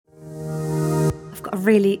got a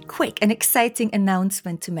really quick and exciting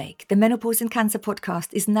announcement to make. The Menopause and Cancer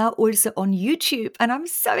podcast is now also on YouTube, and I'm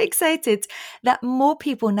so excited that more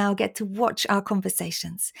people now get to watch our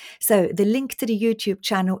conversations. So the link to the YouTube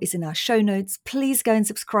channel is in our show notes. Please go and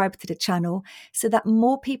subscribe to the channel so that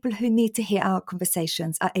more people who need to hear our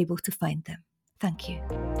conversations are able to find them. Thank you.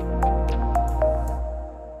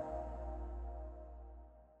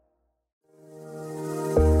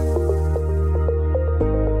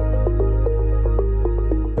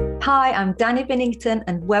 Hi, I'm Danny Bennington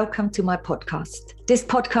and welcome to my podcast. This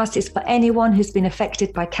podcast is for anyone who's been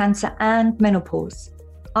affected by cancer and menopause.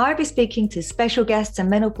 I'll be speaking to special guests and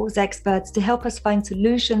menopause experts to help us find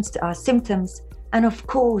solutions to our symptoms and, of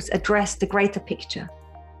course, address the greater picture.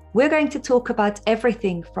 We're going to talk about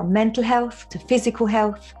everything from mental health to physical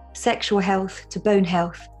health, sexual health to bone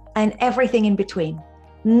health, and everything in between.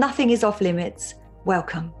 Nothing is off limits.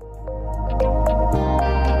 Welcome.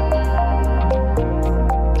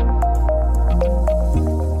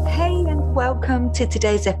 Welcome to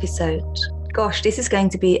today's episode. Gosh, this is going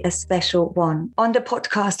to be a special one. On the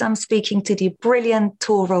podcast, I'm speaking to the brilliant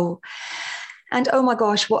Toral. And oh my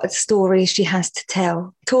gosh, what a story she has to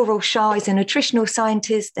tell. Toral Shah is a nutritional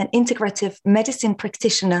scientist, an integrative medicine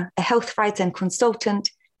practitioner, a health writer and consultant,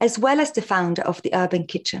 as well as the founder of the Urban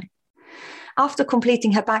Kitchen. After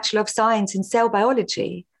completing her Bachelor of Science in Cell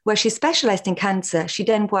Biology, where she specialized in cancer, she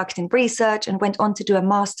then worked in research and went on to do a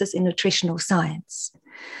master's in nutritional science.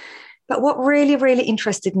 But what really, really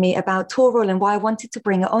interested me about Toral and why I wanted to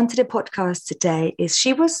bring her onto the podcast today is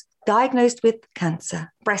she was diagnosed with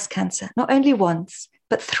cancer, breast cancer, not only once,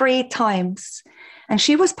 but 3 times. And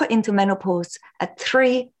she was put into menopause at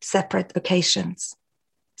 3 separate occasions.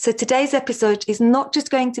 So today's episode is not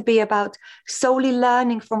just going to be about solely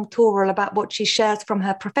learning from Toral about what she shares from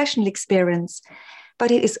her professional experience,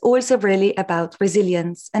 but it is also really about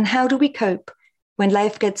resilience and how do we cope when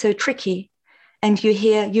life gets so tricky and you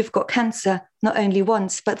hear you've got cancer not only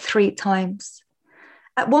once, but 3 times.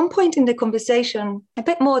 At one point in the conversation, a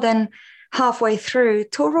bit more than halfway through,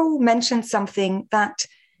 Toral mentioned something that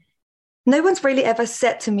no one's really ever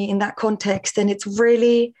said to me in that context, and it's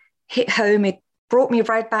really hit home. It brought me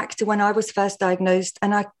right back to when I was first diagnosed,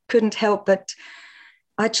 and I couldn't help but,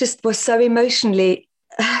 I just was so emotionally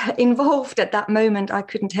involved at that moment, I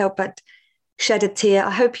couldn't help but shed a tear. I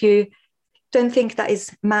hope you don't think that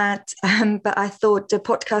is mad, but I thought the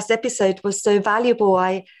podcast episode was so valuable,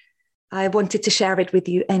 I wanted to share it with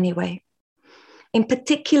you anyway. In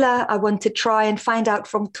particular, I want to try and find out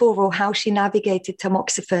from Toral how she navigated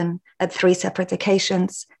Tamoxifen at 3 separate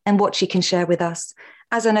occasions and what she can share with us,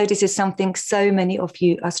 as I know this is something so many of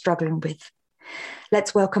you are struggling with.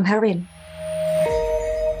 Let's welcome her in.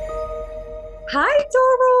 Hi,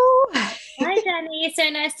 Toral. Hi, Danny. It's so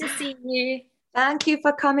nice to see you. Thank you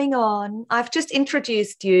for coming on. I've just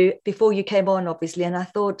introduced you before you came on, obviously, and I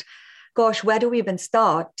thought, gosh, where do we even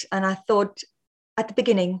start? And I thought at the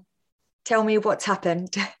beginning, tell me what's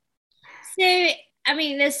happened. So, I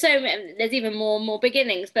mean, there's even more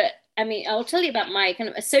beginnings, but I mean, I'll tell you about my kind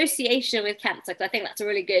of association with cancer, because I think that's a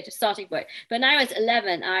really good starting point. But when I was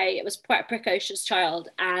 11, I was quite a precocious child,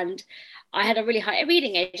 and I had a really high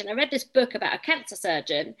reading age, and I read this book about a cancer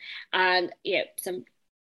surgeon and, some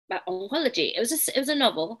about oncology. It was a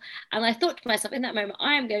novel, and I thought to myself in that moment,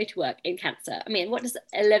 I am going to work in cancer. I mean, what does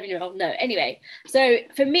an 11-year-old know? Anyway, so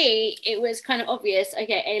for me, it was kind of obvious,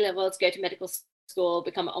 okay, A-levels, go to medical school,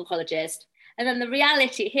 become an oncologist. And then the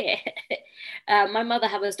reality here, my mother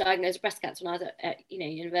was diagnosed with breast cancer when I was at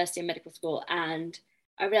university and medical school, and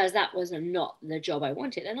I realized that was not the job I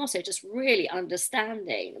wanted. And also just really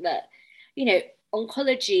understanding that,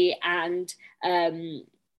 oncology and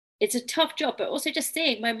it's a tough job, but also just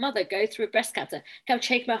seeing my mother go through breast cancer kind of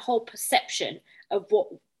changed my whole perception of what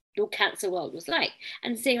the cancer world was like.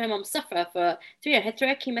 And seeing my mom suffer through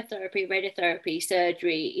chemotherapy, radiotherapy,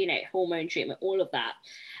 surgery, hormone treatment, all of that.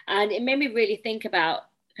 And it made me really think about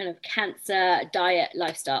kind of cancer, diet,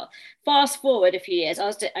 lifestyle. Fast forward a few years,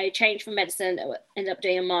 I changed from medicine, ended up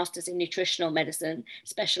doing a master's in nutritional medicine,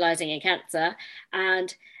 specializing in cancer.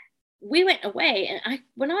 And we went away, and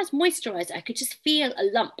when I was moisturized, I could just feel a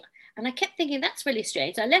lump. And I kept thinking, that's really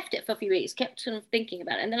strange. So I left it for a few weeks, kept sort of thinking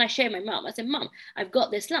about it. And then I showed my mum. I said, Mum, I've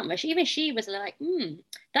got this lump. Even she was like,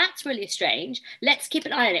 that's really strange. Let's keep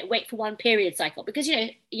an eye on it. Wait for one period cycle. Because,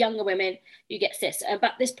 younger women, you get cysts.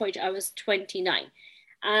 But at this point, I was 29.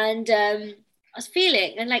 And I was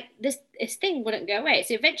feeling, and like this thing wouldn't go away.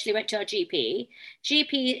 So eventually went to our GP.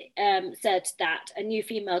 GP said that a new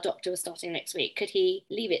female doctor was starting next week. Could he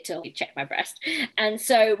leave it till he checked my breast? And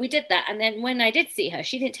so we did that. And then when I did see her,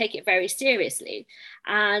 she didn't take it very seriously.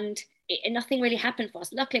 And nothing really happened for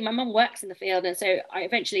us. Luckily, my mum works in the field, and so I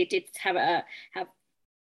eventually did have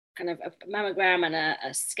kind of a mammogram and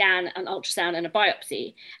a scan, an ultrasound and a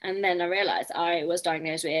biopsy. And then I realized I was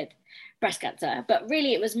diagnosed with breast cancer, but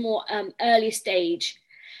really it was more early stage,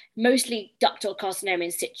 mostly ductal carcinoma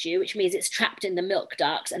in situ, which means it's trapped in the milk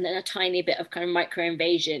ducts, and then a tiny bit of kind of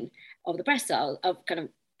microinvasion of the breast cells, of kind of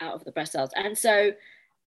out of the breast cells. And so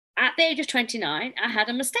at the age of 29, I had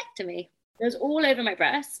a mastectomy. It was all over my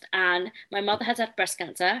breast, and my mother has had breast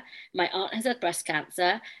cancer. My aunt has had breast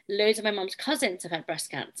cancer. Loads of my mum's cousins have had breast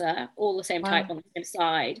cancer, all the same type on the same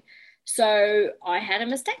side. So I had a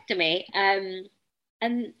mastectomy, and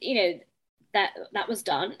you know that was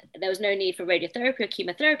done. There was no need for radiotherapy or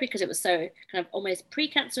chemotherapy because it was so kind of almost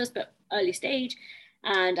precancerous but early stage.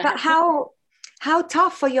 And But how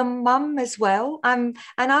tough for your mum as well. And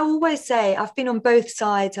I always say I've been on both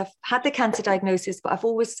sides. I've had the cancer diagnosis, but I've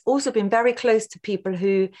always also been very close to people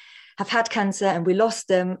who have had cancer and we lost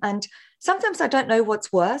them. And sometimes I don't know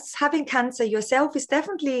what's worse. Having cancer yourself is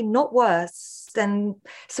definitely not worse than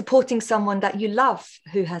supporting someone that you love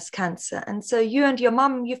who has cancer. And so you and your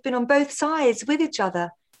mum, you've been on both sides with each other.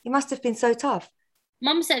 It must have been so tough.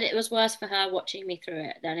 Mum said it was worse for her watching me through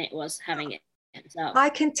it than it was having it himself. I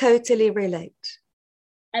can totally relate.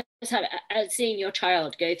 Seeing your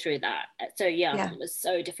child go through that so young was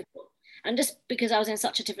so difficult. And just because I was in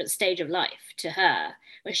such a different stage of life to her,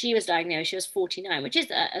 when she was diagnosed, she was 49, which is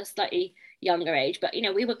a slightly younger age, but you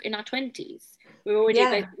know, we were in our 20s. We were already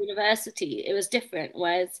both at university. It was different.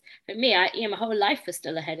 Whereas for me, my whole life was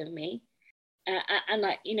still ahead of me. And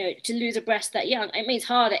like, you know, to lose a breast that young, it means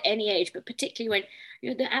hard at any age, but particularly when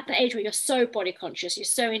you're at the age where you're so body conscious, you're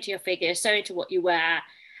so into your figure, you're so into what you wear.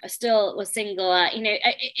 I still was single, you know,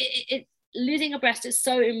 losing a breast is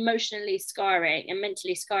so emotionally scarring and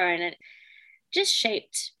mentally scarring, and it just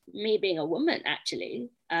shaped me being a woman, actually.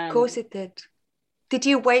 Of course it did. Did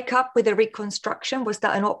you wake up with a reconstruction? Was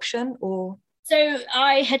that an option or? So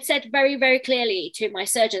I had said very, very clearly to my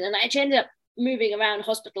surgeon, and I actually ended up moving around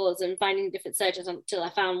hospitals and finding different surgeons until I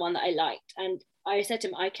found one that I liked. And I said to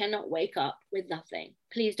him, I cannot wake up with nothing.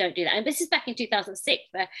 Please don't do that. And this is back in 2006,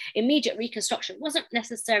 where immediate reconstruction wasn't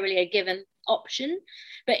necessarily a given option.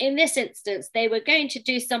 But in this instance, they were going to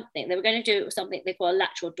do something. They were going to do something they call a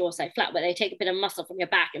lateral dorsal flap, where they take a bit of muscle from your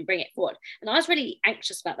back and bring it forward. And I was really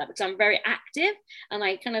anxious about that because I'm very active and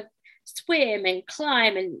I kind of swim and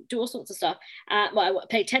climb and do all sorts of stuff. Well, I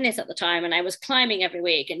played tennis at the time and I was climbing every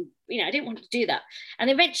week, and you know, I didn't want to do that. And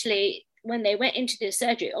eventually, when they went into the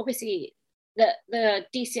surgery, obviously the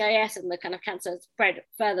DCIS and the kind of cancer spread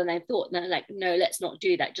further than they thought. And they're like, no, let's not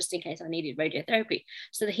do that, just in case I needed radiotherapy.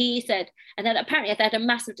 So he said, and then apparently they had a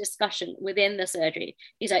massive discussion within the surgery.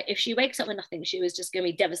 He's like, if she wakes up with nothing, she was just going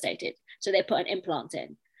to be devastated. So they put an implant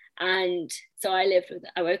in. And so I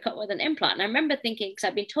woke up with an implant. And I remember thinking, because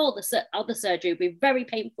I'd been told the other surgery would be very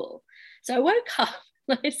painful. So I woke up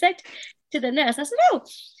and I said to the nurse, I said, oh,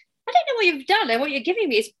 I don't know what you've done and what you're giving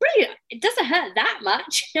me. It's brilliant. It doesn't hurt that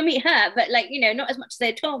much. I mean, it hurt, but like, you know, not as much as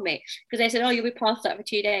they told me, because they said, oh, you'll be passed out for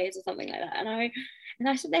 2 days or something like that. And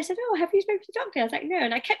I said, they said, oh, have you spoken to the doctor? I was like, no.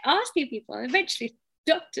 And I kept asking people, and eventually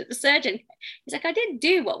the surgeon, he's like, I didn't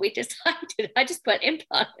do what we decided. I just put an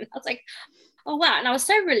implant. And I was like, oh, wow. And I was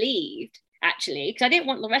so relieved, actually, because I didn't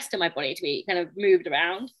want the rest of my body to be kind of moved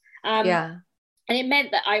around. And it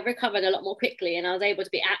meant that I recovered a lot more quickly and I was able to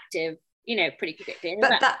be active, you know, pretty quickly.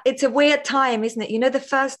 But it's a weird time, isn't it? You know, the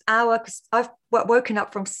first hour, because I've woken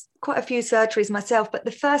up from quite a few surgeries myself, but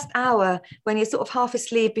the first hour when you're sort of half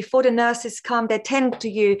asleep before the nurses come, they tend to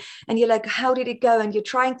you and you're like, how did it go? And you're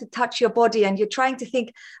trying to touch your body and you're trying to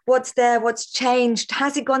think, what's there, what's changed,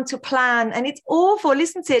 has it gone to plan? And it's awful,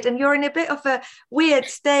 isn't it? And you're in a bit of a weird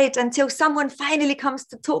state until someone finally comes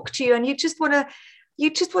to talk to you, and you just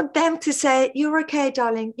want them to say, you're okay,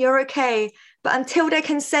 darling, you're okay. But until they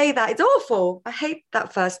can say that, it's awful. I hate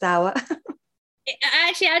that first hour.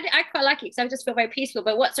 Actually, I quite like it because I just feel very peaceful.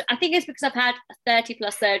 But I think it's because I've had 30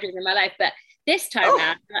 plus surgeries in my life. But this time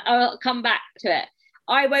now, I'll come back to it.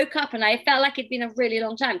 I woke up and I felt like it'd been a really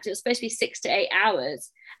long time, because it was supposed to be 6 to 8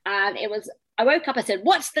 hours. And I woke up, I said,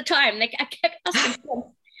 what's the time? And I kept asking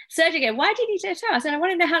surgeon again, why did you say time? I said, I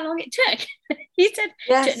want to know how long it took. He said,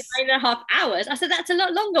 it took 9.5 hours. I said, that's a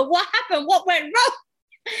lot longer. What happened? What went wrong?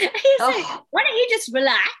 He's like, why don't you just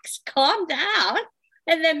relax, calm down,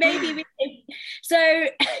 and then maybe we can. So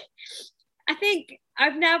I think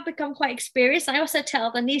I've now become quite experienced. I also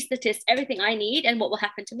tell the anaesthetist everything I need and what will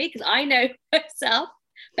happen to me, because I know myself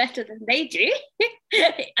better than they do,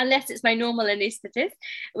 unless it's my normal anaesthetist,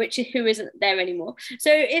 who isn't there anymore.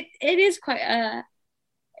 So it is quite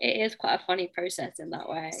it is quite a funny process in that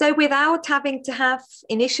way. So without having to have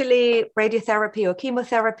initially radiotherapy or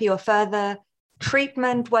chemotherapy or further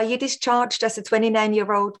treatment, were you discharged as a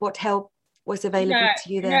 29-year-old? What help was available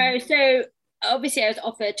to you then? No. So obviously I was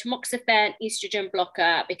offered tamoxifen, estrogen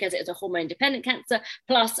blocker, because it was a hormone dependent cancer.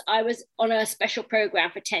 Plus I was on a special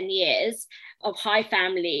program for 10 years of high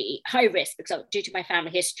risk, because due to my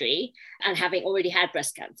family history and having already had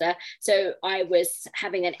breast cancer. So I was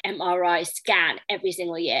having an MRI scan every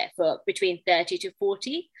single year for between 30 to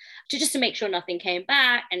 40, just to make sure nothing came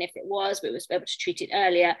back. And if it was, we were able to treat it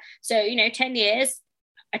earlier. So, 10 years,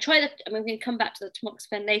 I tried that. I'm going to come back to the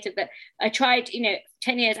tamoxifen later, but I tried,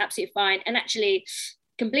 10 years, absolutely fine. And actually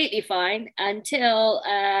completely fine until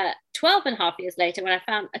 12 and a half years later, when I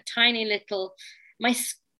found a tiny little,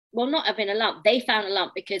 not having a lump. They found a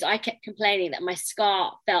lump because I kept complaining that my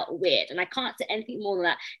scar felt weird. And I can't say anything more than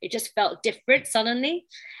that. It just felt different suddenly.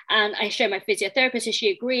 And I showed my physiotherapist and she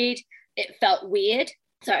agreed. It felt weird.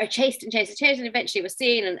 So I chased and eventually was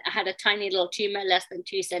seen, and I had a tiny little tumor, less than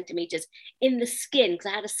 2 centimeters in the skin, because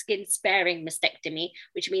I had a skin sparing mastectomy,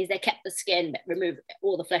 which means they kept the skin but removed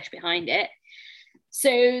all the flesh behind it.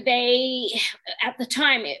 So at the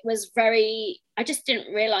time, it was I just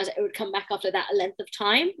didn't realize it would come back after that length of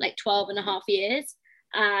time, like 12 and a half years.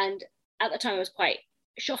 And at the time, it was quite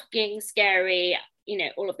shocking, scary,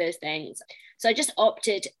 all of those things. So I just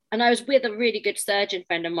opted, and I was with a really good surgeon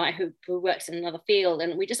friend of mine who works in another field,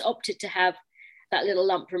 and we just opted to have that little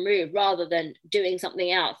lump removed rather than doing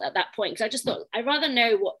something else at that point. Because I just thought I'd rather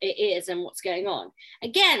know what it is and what's going on.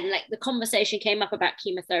 Again, like the conversation came up about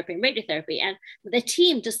chemotherapy and radiotherapy, and the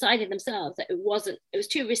team decided themselves that it was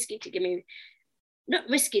too risky to give me, not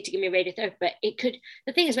risky to give me radiotherapy, but it could.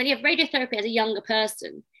 The thing is, when you have radiotherapy as a younger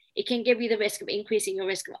person, it can give you the risk of increasing your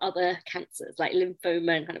risk of other cancers like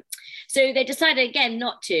lymphoma and kind of. So they decided again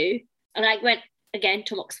not to, and I went again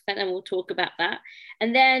to tamoxifen, and we'll talk about that.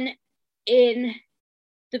 And then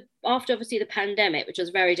after obviously the pandemic, which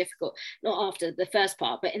was very difficult, not after the first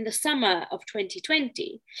part, but in the summer of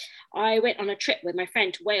 2020, I went on a trip with my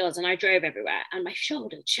friend to Wales, and I drove everywhere, and my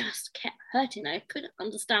shoulder just kept hurting. I couldn't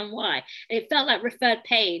understand why. It felt like referred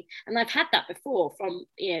pain, and I've had that before from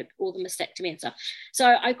all the mastectomy and stuff.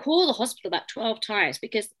 So I called the hospital about 12 times,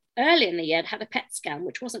 because early in the year I'd had a PET scan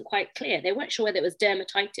which wasn't quite clear. They weren't sure whether it was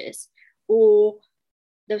dermatitis or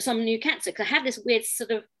there was some new cancer, because I had this weird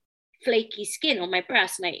sort of flaky skin on my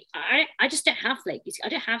breast, and I just don't have flaky skin. I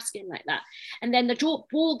don't have skin like that. And then the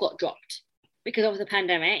ball got dropped because of the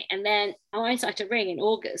pandemic, and then I started to ring in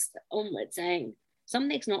August onwards saying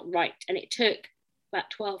something's not right, and it took about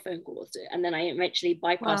 12 phone calls and then I eventually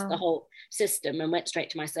bypassed the whole system and went straight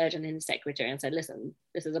to my surgeon and secretary and said, listen,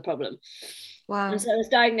 this is a problem. Wow. And so I was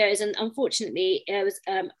diagnosed, and unfortunately it was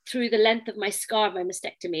through the length of my scar of my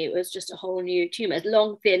mastectomy, it was just a whole new tumor. It's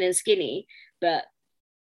long, thin and skinny, but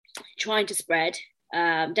trying to spread,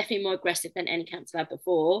 definitely more aggressive than any cancer I've had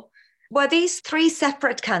before. Were these 3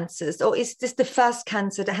 separate cancers, or is this the first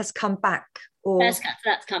cancer that has come back? Or first cancer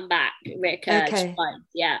that's come back, reoccurred twice,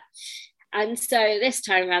 yeah. And so this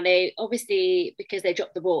time around, they obviously, because they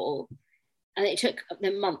dropped the ball, and it took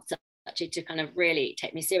them months actually to kind of really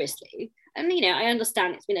take me seriously. And I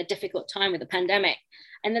understand it's been a difficult time with the pandemic,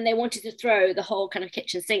 and then they wanted to throw the whole kind of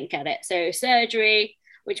kitchen sink at it. So surgery,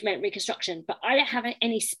 which meant reconstruction, but I don't have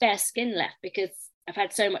any spare skin left because I've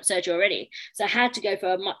had so much surgery already. So I had to go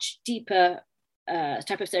for a much deeper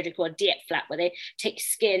type of surgery called DIEP flap, where they take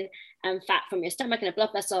skin and fat from your stomach and a blood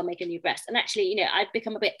vessel and make a new breast. And actually, I'd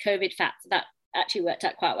become a bit COVID fat, so that actually worked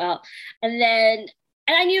out quite well. And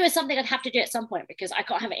I knew it was something I'd have to do at some point, because I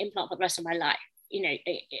can't have an implant for the rest of my life.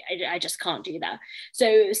 I just can't do that. So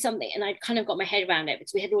it was something, and I kind of got my head around it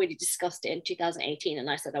because we had already discussed it in 2018, and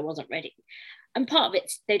I said I wasn't ready. And part of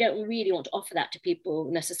it, they don't really want to offer that to people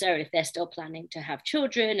necessarily if they're still planning to have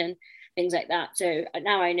children and things like that. So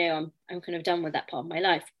now I know I'm kind of done with that part of my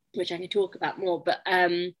life, which I can talk about more. But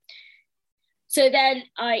so then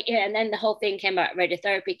and then the whole thing came about: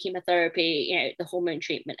 radiotherapy, chemotherapy, the hormone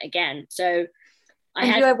treatment again. So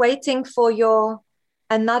you are waiting for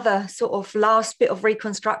another sort of last bit of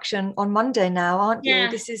reconstruction on Monday now, aren't you?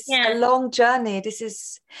 This is a long journey.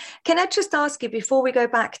 Can I just ask you, before we go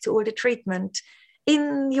back to all the treatment,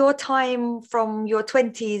 in your time from your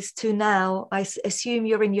 20s to now, I assume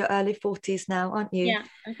you're in your early 40s now, aren't you? Yeah,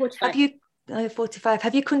 I'm 45. 45.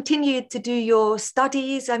 Have you continued to do your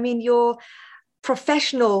studies? I mean, your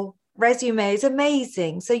professional resume is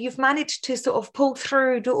amazing. So you've managed to sort of pull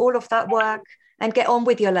through, do all of that work and get on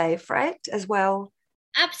with your life, right? As well.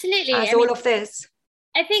 Absolutely. As all of this.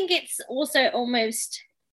 I think it's also almost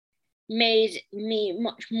made me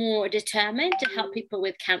much more determined to help people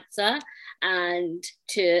with cancer and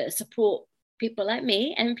to support people like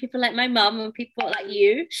me and people like my mum and people like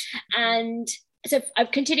you. And so I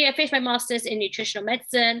finished my master's in nutritional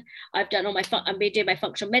medicine. I've been doing my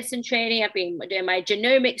functional medicine training. I've been doing my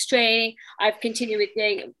genomics training. I've continued with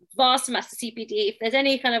doing vast amounts of CPD. If there's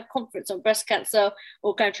any kind of conference on breast cancer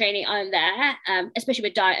or kind of training, I'm there, especially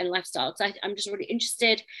with diet and lifestyle. So I'm just really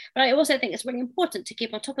interested. But I also think it's really important to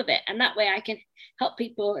keep on top of it. And that way I can help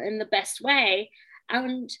people in the best way.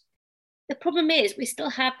 And the problem is we still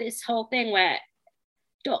have this whole thing where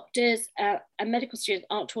doctors and medical students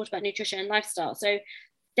aren't taught about nutrition and lifestyle. So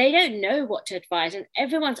they don't know what to advise. And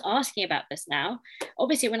everyone's asking about this now.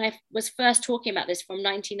 Obviously, when I was first talking about this from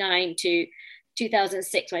 99 to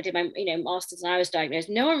 2006, when I did my master's and I was diagnosed,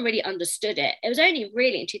 no one really understood it. It was only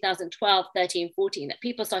really in 2012, 13, 14 that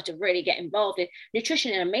people started to really get involved in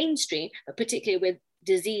nutrition in a mainstream, but particularly with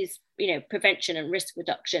disease prevention and risk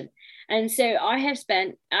reduction. And so I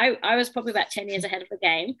was probably about 10 years ahead of the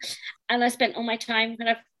game, and I spent all my time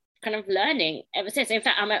kind of learning ever since. In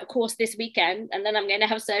fact, I'm at a course this weekend, and then I'm going to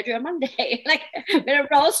have surgery on Monday. Like, I'm going to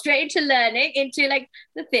roll straight into learning, into like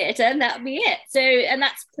the theatre, and that'll be it. So, and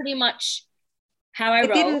that's pretty much how I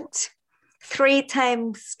roll. 3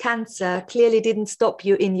 times cancer clearly didn't stop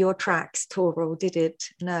you in your tracks, Toral, did it?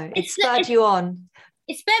 No, it spurred you on.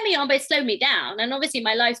 It spurred me on, but it slowed me down. And obviously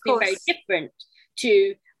my life's been very different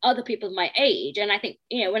to other people my age. And I think,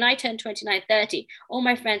 when I turned 29, 30, all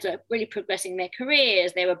my friends were really progressing their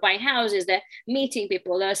careers. They were buying houses, they're meeting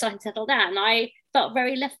people, they were starting to settle down. And I felt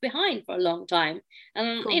very left behind for a long time.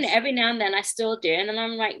 And, every now and then I still do. And then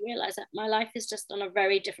I'm realize that my life is just on a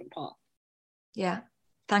very different path. Yeah.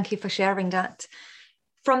 Thank you for sharing that.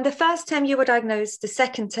 From the first time you were diagnosed, the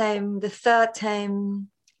second time, the third time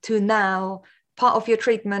to now, part of your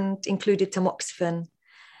treatment included tamoxifen.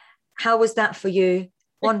 How was that for you?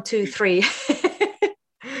 1, 2, 3.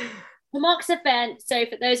 Tamoxifen, so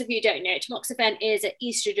for those of you who don't know, tamoxifen is an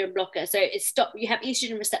estrogen blocker. So you have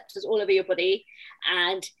estrogen receptors all over your body,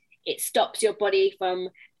 and it stops your body from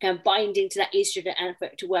kind of binding to that estrogen and for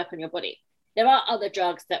it to work on your body. There are other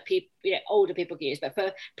drugs that people, older people can use, but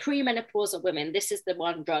for premenopausal women, this is the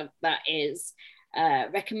one drug that is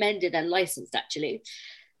recommended and licensed, actually.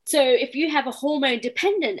 So if you have a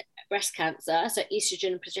hormone-dependent breast cancer, so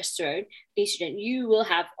estrogen and progesterone, you will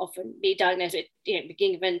often be diagnosed with,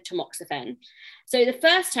 being given tamoxifen. So the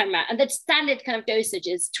first time around, and the standard kind of dosage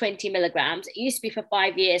is 20 milligrams. It used to be for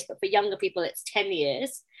 5 years, but for younger people, it's 10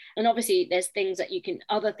 years. And obviously there's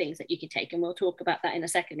other things that you can take, and we'll talk about that in a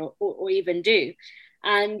second, or even do.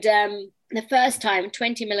 And the first time,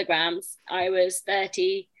 20 milligrams, I was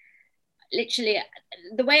 30. Literally,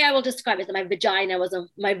 the way I will describe it is that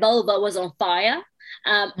my vulva was on fire.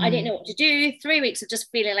 I didn't know what to do. 3 weeks of just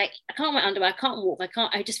feeling like I can't wear underwear, I can't walk,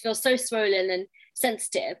 I just feel so swollen and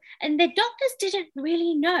sensitive. And the doctors didn't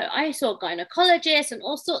really know. I saw gynecologists and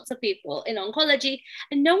all sorts of people in oncology,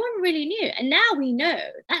 and no one really knew. And now we know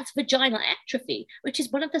that's vaginal atrophy, which is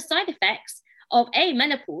one of the side effects of A,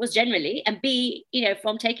 menopause generally, and B,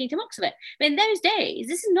 from taking tamoxifen. But in those days,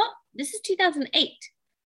 this is 2008.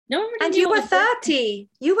 No one really and you were 30.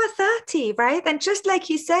 You were 30, right? And just like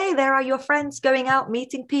you say, there are your friends going out,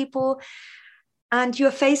 meeting people, and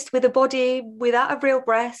you're faced with a body without a real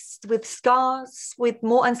breast, with scars, with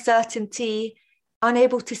more uncertainty,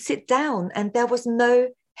 unable to sit down, and there was no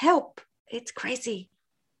help. It's crazy.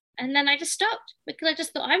 And then I just stopped because I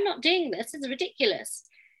just thought, I'm not doing this. This is ridiculous.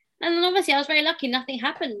 And then obviously I was very lucky. Nothing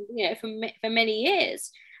happened, for many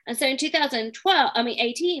years. And so in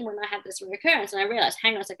 18, when I had this recurrence, and I realized,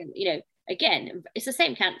 hang on a second, again, it's the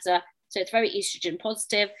same cancer. So it's very estrogen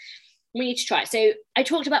positive. We need to try. So I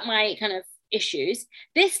talked about my kind of issues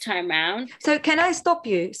this time round. So can I stop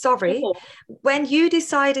you? Sorry. Sure. When you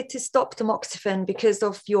decided to stop tamoxifen because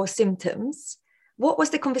of your symptoms, what was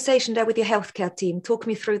the conversation there with your healthcare team? Talk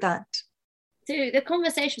me through that. So the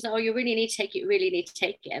conversation was, you really need to take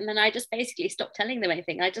it, And then I just basically stopped telling them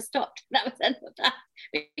anything. I just stopped. That was the end of that.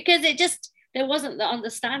 Because there wasn't the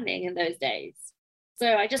understanding in those days.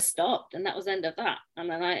 So I just stopped, and that was the end of that. And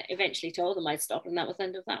then I eventually told them I'd stop, and that was the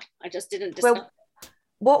end of that. I just didn't discuss. Well,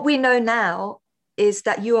 what we know now is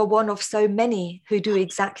that you are one of so many who do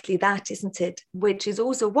exactly that, isn't it? Which is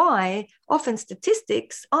also why often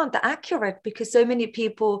statistics aren't that accurate, because so many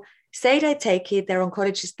people say they take it, their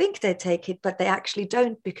oncologists think they take it, but they actually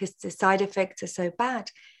don't, because the side effects are so bad.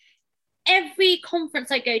 Every conference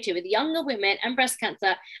I go to with younger women and breast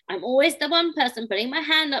cancer, I'm always the one person putting my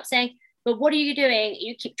hand up saying, but what are you doing?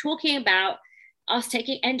 You keep talking about us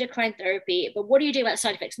taking endocrine therapy, but what are you doing about the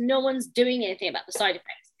side effects? No one's doing anything about the side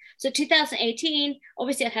effects. So 2018,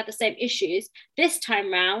 obviously I had the same issues. This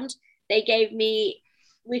time round, they gave me,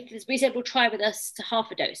 we said we'll try with us to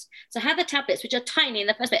half a dose. So I had the tablets, which are tiny in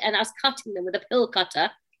the first bit, and I was cutting them with a pill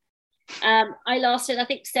cutter. I lasted, I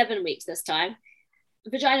think, 7 weeks this time.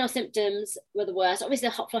 Vaginal symptoms were the worst. Obviously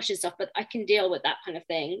the hot flushes stuff, but I can deal with that kind of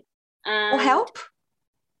thing. Or help?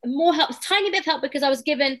 More help, tiny bit of help, because I was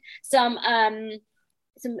given some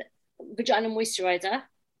vaginal moisturizer,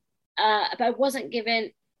 but I wasn't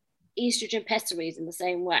given estrogen pessaries in the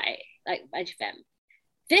same way, like Magifem.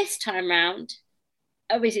 This time round,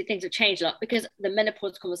 obviously things have changed a lot because the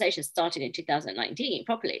menopause conversation started in 2019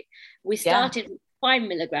 properly. We started 5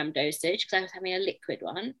 milligram dosage because I was having a liquid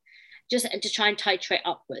one, just to try and titrate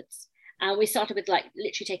upwards. And we started with like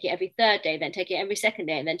literally taking it every third day, then taking it every second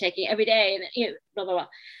day, and then taking it every day, and blah, blah, blah.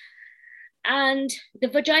 And the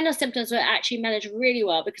vaginal symptoms were actually managed really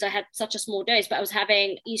well because I had such a small dose, but I was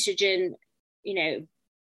having estrogen,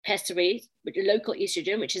 pessaries, with local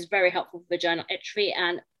estrogen, which is very helpful for vaginal atrophy,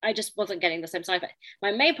 and I just wasn't getting the same side effect.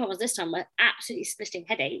 My main problems this time were absolutely splitting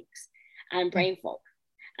headaches and brain fog.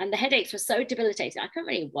 And the headaches were so debilitating, I couldn't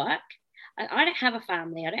really work. And I don't have a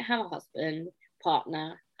family, I don't have a husband,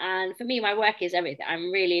 partner. And for me, my work is everything. I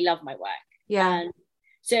really love my work. Yeah. And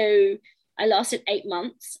so I lasted 8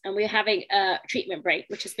 months, and we're having a treatment break,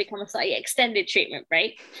 which has become a slightly extended treatment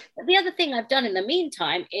break. But the other thing I've done in the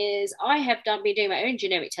meantime is I have been doing my own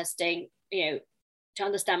genomic testing, to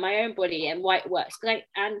understand my own body and why it works.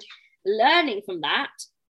 And learning from that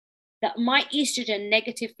my estrogen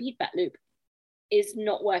negative feedback loop is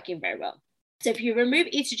not working very well. So if you remove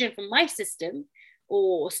estrogen from my system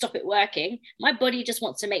or stop it working, my body just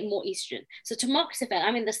wants to make more estrogen. So tamoxifen,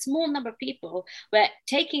 I'm in the small number of people where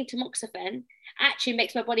taking tamoxifen actually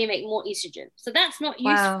makes my body make more estrogen. So that's not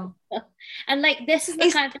useful. Wow. And this is the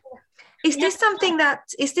kind of thing. Is this something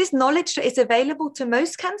is this knowledge that is available to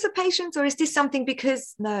most cancer patients, or is this something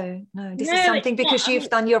because, this is something because you've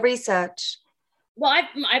done your research? Well,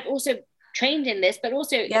 I've also trained in this, but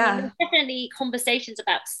also, there's definitely conversations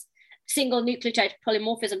about single nucleotide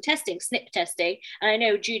polymorphism testing, SNP testing. And I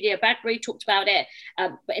know Julia Badbury talked about it,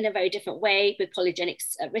 but in a very different way with polygenic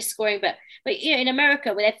risk scoring. But in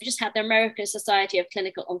America, where they've just had the American Society of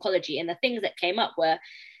Clinical Oncology, and the things that came up were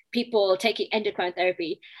people taking endocrine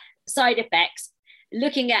therapy, side effects,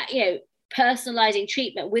 looking at, personalizing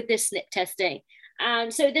treatment with this SNP testing.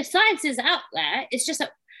 And so the science is out there. It's just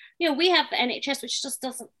that, we have the NHS, which just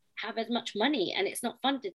doesn't have as much money, and it's not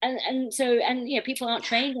funded, and so people aren't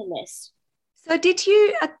trained in this. So did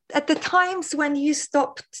you at the times when you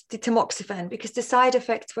stopped the tamoxifen because the side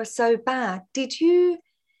effects were so bad,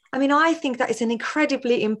 I think that is an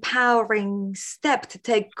incredibly empowering step to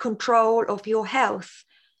take control of your health,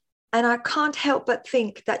 and I can't help but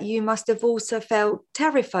think that you must have also felt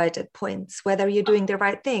terrified at points whether you're doing the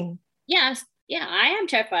right thing. Yes. Yeah, I am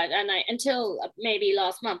terrified. And until maybe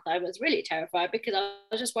last month, I was really terrified because I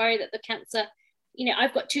was just worried that the cancer,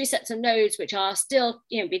 I've got 2 sets of nodes which are still,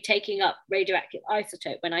 be taking up radioactive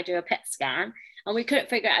isotope when I do a PET scan. And we couldn't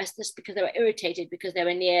figure out if it's just because they were irritated because they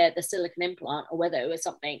were near the silicon implant or whether it was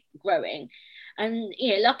something growing. And,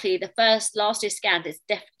 luckily, the last 2 scans is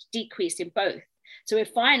decreased in both. So we've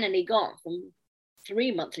finally gone from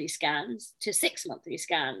 3 monthly scans to 6 monthly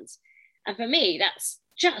scans. And for me, that's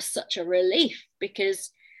just such a relief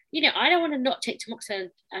because, I don't want to not take tamoxifen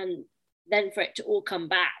and then for it to all come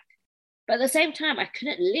back. But at the same time, I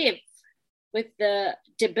couldn't live with the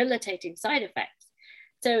debilitating side effects.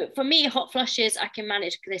 So for me, hot flushes, I can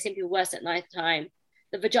manage because they seem to be worse at night time.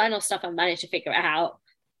 The vaginal stuff, I managed to figure out.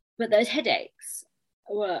 But those headaches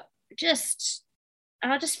were just...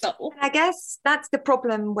 And I just felt awful. I guess that's the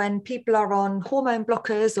problem when people are on hormone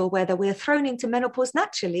blockers or whether we're thrown into menopause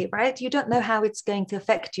naturally, right? You don't know how it's going to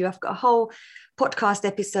affect you. I've got a whole podcast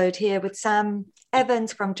episode here with Sam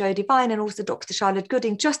Evans from Joe Divine and also Dr. Charlotte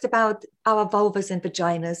Gooding just about our vulvas and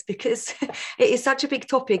vaginas because it is such a big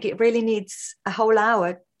topic. It really needs a whole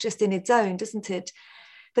hour just in its own, doesn't it?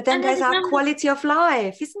 But then there's our quality of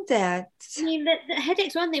life, isn't there? The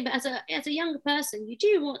headache's one thing, but as a younger person, you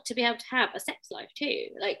do want to be able to have a sex life too.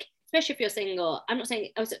 Especially if you're single. I'm not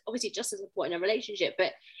saying obviously just as important in a relationship,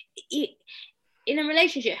 but in a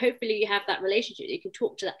relationship, hopefully you have that relationship. You can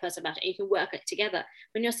talk to that person about it and you can work it together.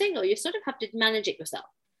 When you're single, you sort of have to manage it yourself.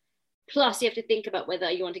 Plus, you have to think about whether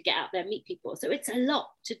you want to get out there and meet people. So it's a lot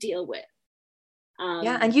to deal with.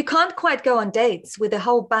 And you can't quite go on dates with a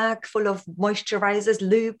whole bag full of moisturizers,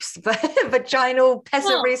 loops, vaginal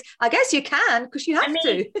pessaries. I guess you can because you have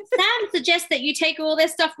to. Sam suggests that you take all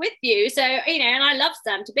this stuff with you. So, and I love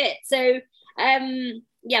Sam to bits. So,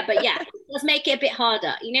 let's make it a bit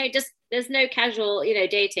harder. there's no casual,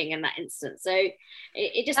 dating in that instance. So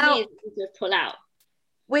it just Now, means to pull out.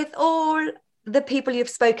 with all the people you've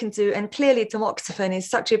spoken to, and clearly tamoxifen is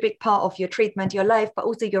such a big part of your treatment, your life, but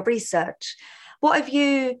also your research. What have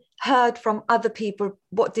you heard from other people?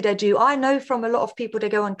 What did I do? I know from a lot of people, they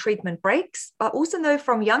go on treatment breaks, but also know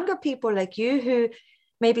from younger people like you who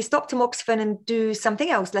maybe stop tamoxifen and do something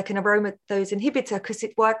else like an aromatase inhibitor because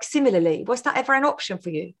it works similarly. Was that ever an option for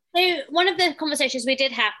you? So one of the conversations we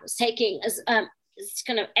did have was taking as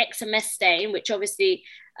kind of exemestane, which obviously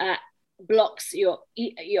blocks your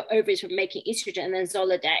ovaries from making estrogen, and then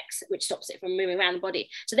Zoladex, which stops it from moving around the body.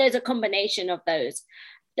 So there's a combination of those.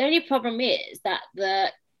 The only problem is that the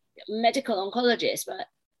medical oncologists were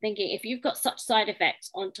thinking, if you've got such side effects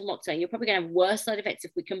on tamoxifen, you're probably going to have worse side effects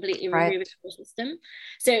if we completely remove it from the system.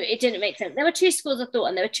 So it didn't make sense. There were two schools of thought,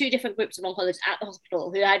 and there were two different groups of oncologists at the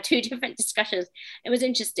hospital who had two different discussions. It was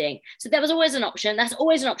interesting. So there was always an option. That's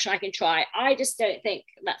always an option I can try. I just don't think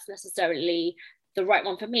that's necessarily the right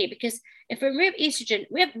one for me, because if we remove estrogen,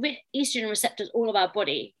 we have estrogen receptors all of our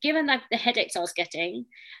body. Given that the headaches I was getting,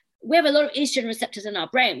 we have a lot of estrogen receptors in our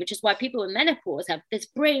brain, which is why people with menopause have this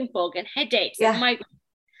brain fog and headaches and migraine.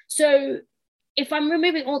 So if I'm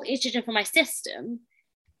removing all the estrogen from my system,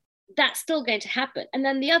 that's still going to happen. And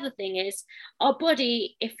then the other thing is our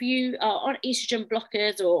body, if you are on estrogen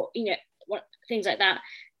blockers or, things like that,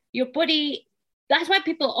 your body, that's why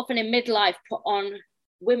people often in midlife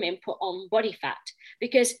women put on body fat,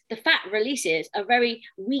 because the fat releases a very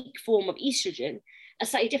weak form of estrogen, a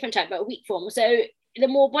slightly different type, but a weak form. So the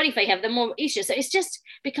more body fat you have, the more estrogen. So it just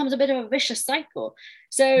becomes a bit of a vicious cycle.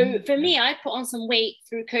 So for me, I put on some weight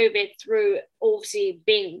through COVID, through obviously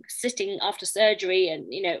being sitting after surgery and,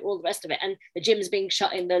 all the rest of it. And the gyms being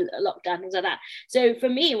shut in the lockdown, things like that. So for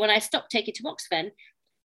me, when I stopped taking tamoxifen,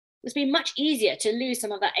 it's been much easier to lose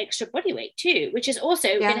some of that extra body weight too, which is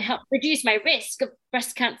also going to help reduce my risk of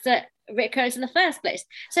breast cancer recurrence in the first place.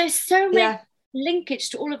 So many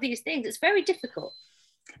linkage to all of these things. It's very difficult.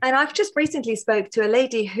 And I've just recently spoke to a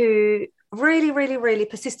lady who really, really, really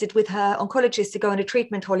persisted with her oncologist to go on a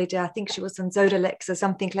treatment holiday. I think she was on Zoladex or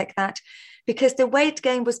something like that, because the weight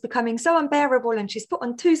gain was becoming so unbearable. And she's put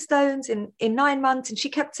on 2 stones in 9 months. And she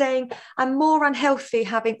kept saying, I'm more unhealthy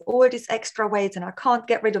having all this extra weight and I can't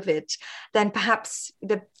get rid of it than perhaps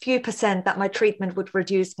the few percent that my treatment would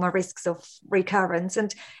reduce my risks of recurrence.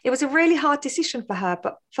 And it was a really hard decision for her,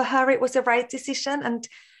 but for her, it was a right decision. And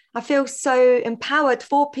I feel so empowered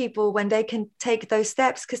for people when they can take those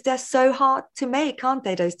steps, because they're so hard to make, aren't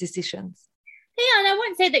they, those decisions? Yeah, and I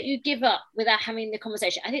won't say that you give up without having the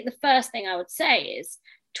conversation. I think the first thing I would say is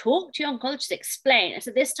talk to your oncologist, explain. And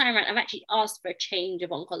so this time around, I've actually asked for a change of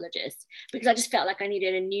oncologists because I just felt like I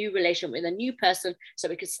needed a new relationship with a new person so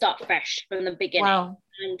we could start fresh from the beginning. Wow.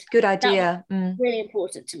 And good idea. That was really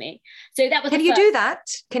important to me. So that was. Can you do that?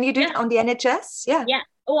 Can you do it on the NHS? Yeah. Yeah.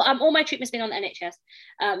 All my treatment's been on the NHS.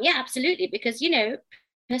 Yeah, absolutely. Because,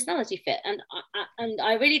 personality fit. And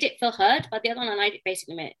I really did feel heard by the other one. And I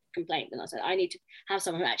basically made a complaint. And I said, I need to have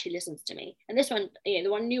someone who actually listens to me. And this one, the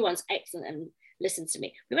new one's excellent and listens to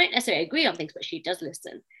me. We won't necessarily agree on things, but she does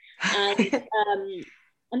listen. And,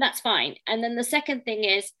 and that's fine. And then the second thing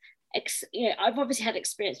is, I've obviously had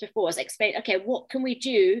experience before. Is explain, okay, what can we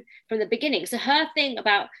do from the beginning? So her thing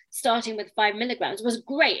about starting with 5 milligrams was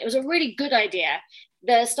great. It was a really good idea.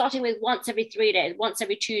 The starting with once every 3 days, once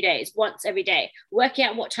every 2 days, once every day, working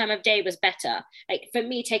out what time of day was better. Like for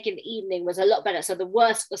me, taking the evening was a lot better. So the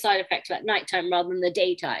worst the side effects were at nighttime rather than the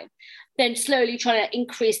daytime. Then slowly trying to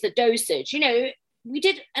increase the dosage. We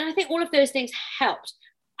did, and I think all of those things helped.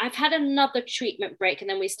 I've had another treatment break, and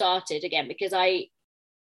then we started again because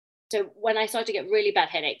so when I started to get really bad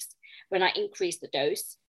headaches, when I increased the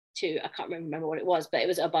dose to, I can't remember what it was, but it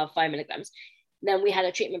was above 5 milligrams. Then we had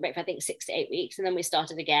a treatment break for I think 6 to 8 weeks, and then we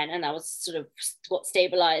started again, and I was sort of got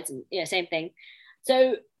stabilized, and same thing.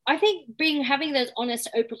 So I think having those honest,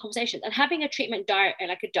 open conversations and having a treatment diary,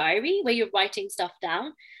 like a diary where you're writing stuff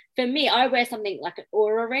down. For me, I wear something like an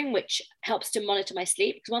Aura ring, which helps to monitor my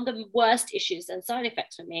sleep, because one of the worst issues and side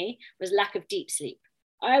effects for me was lack of deep sleep.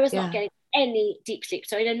 I was not getting any deep sleep.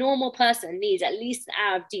 So a normal person needs at least an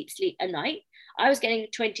hour of deep sleep a night. I was getting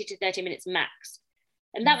 20 to 30 minutes max.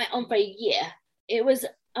 And that went on for a year. It was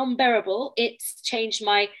unbearable. It's changed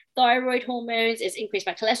my thyroid hormones. It's increased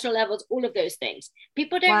my cholesterol levels, all of those things.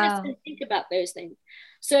 People don't necessarily think about those things.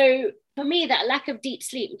 So for me, that lack of deep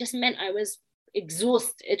sleep just meant I was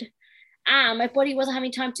exhausted. And my body wasn't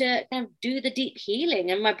having time to kind of do the deep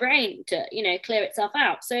healing, and my brain to, clear itself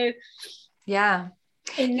out. So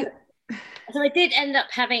so I did end up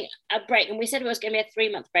having a break, and we said it was going to be a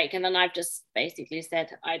 3-month break, and then I've just basically said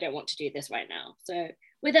I don't want to do this right now. So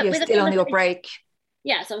You're with a still on your break.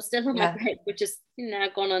 Yeah, so I'm still on my break, which is now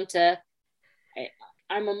gone on to,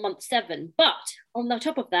 I'm on month 7. But on the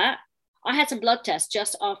top of that, I had some blood tests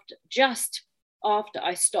just after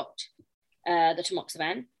I stopped the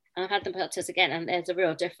tamoxifen, and I've had the blood tests again, and there's a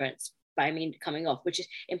real difference. By I mean coming off, which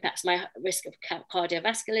impacts my risk of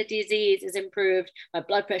cardiovascular disease is improved, my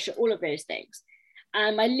blood pressure, all of those things,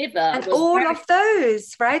 and my liver. And all of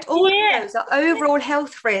those, right? All of those are overall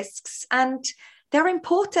health risks, and they're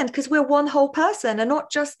important because we're one whole person and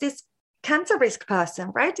not just this cancer risk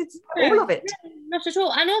person, right? It's all of it. No, not at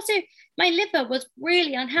all. And also, my liver was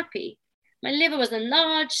really unhappy. My liver was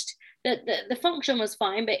enlarged. The function was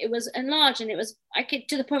fine, but it was enlarged, and it was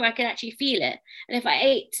to the point where I could actually feel it. And if I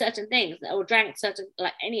ate certain things or drank certain,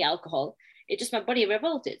 like any alcohol, it just, my body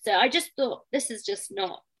revolted. So I just thought, this is just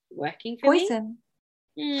not working for Poison.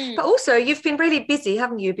 But also, you've been really busy,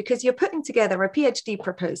 haven't you? Because you're putting together a PhD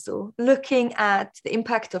proposal looking at the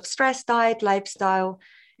impact of stress, diet, lifestyle,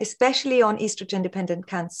 especially on estrogen-dependent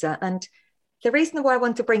cancer. And the reason why I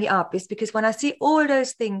want to bring it up is because when I see all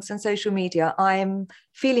those things on social media, I'm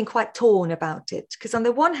feeling quite torn about it. Because on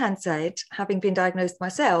the one hand side, having been diagnosed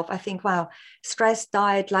myself, I think, wow, stress,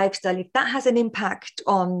 diet, lifestyle, if that has an impact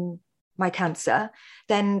on my cancer,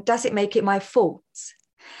 then does it make it my fault?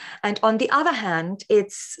 And on the other hand,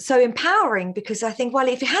 it's so empowering because I think, well,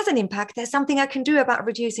 if it has an impact, there's something I can do about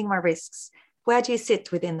reducing my risks. Where do you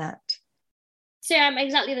sit within that? So I'm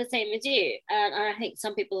exactly the same as you. And I think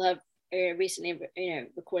some people have recently,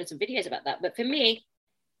 recorded some videos about that. But for me,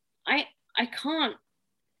 I can't.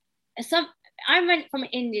 I went from an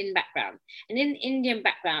Indian background, and in Indian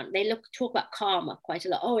background, they talk about karma quite a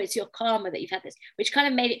lot. Oh, it's your karma that you've had this, which kind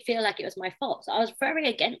of made it feel like it was my fault. So I was very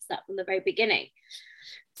against that from the very beginning.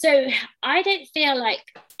 So I don't feel like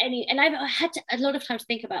and I've had a lot of time to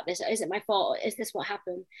think about this. Is it my fault? Is this what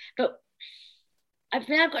happened? But I've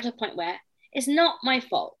now got to a point where it's not my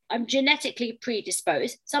fault. I'm genetically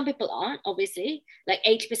predisposed. Some people aren't, obviously. Like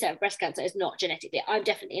 80% of breast cancer is not genetically. I'm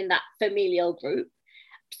definitely in that familial group.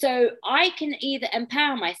 So I can either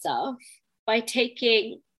empower myself by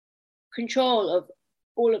taking control of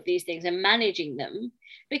all of these things and managing them,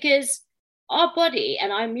 because our body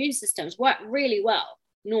and our immune systems work really well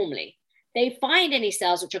normally. They find any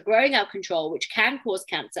cells which are growing out of control, which can cause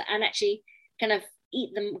cancer, and actually kind of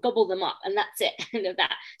eat them, gobble them up, and that's it. End of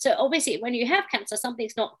that. So obviously when you have cancer,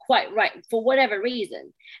 something's not quite right for whatever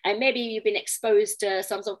reason, and maybe you've been exposed to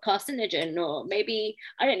some sort of carcinogen, or maybe,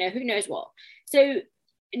 I don't know, who knows what. So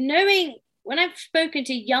knowing, when I've spoken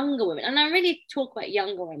to younger women, and I really talk about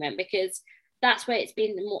younger women because that's where it's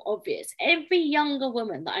been more obvious. Every younger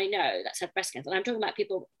woman that I know that's had breast cancer, and I'm talking about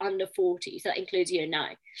people under 40, so that includes you and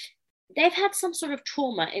I, they've had some sort of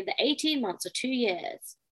trauma in the 18 months or 2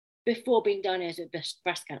 years before being diagnosed with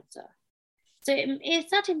breast cancer. So it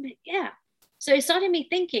started me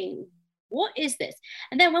thinking, what is this?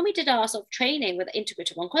 And then when we did our sort of training with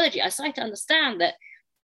integrative oncology, I started to understand that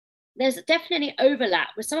there's definitely overlap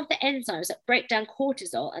with some of the enzymes that break down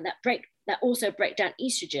cortisol and that also break down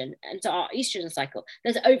estrogen, and so our estrogen cycle,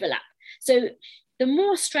 there's overlap. So the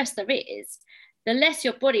more stress there is, the less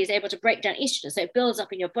your body is able to break down estrogen, so it builds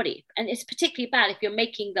up in your body. And it's particularly bad if you're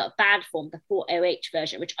making the bad form, the 4-OH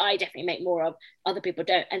version, which I definitely make more of, other people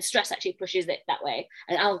don't, and stress actually pushes it that way,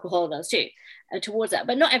 and alcohol does too, towards that.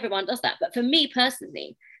 But not everyone does that. But for me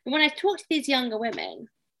personally, when I talk to these younger women,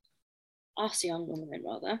 us younger women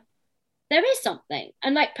rather, there is something.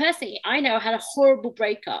 And like personally, I know I had a horrible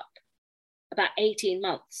breakup about 18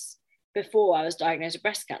 months before I was diagnosed with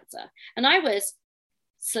breast cancer. And I was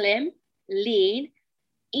slim, lean,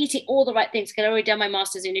 eating all the right things. I'd already done my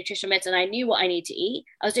master's in nutritional medicine. I knew what I need to eat.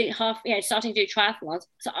 I was doing starting to do triathlons.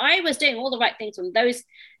 So I was doing all the right things from those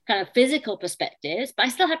kind of physical perspectives, but I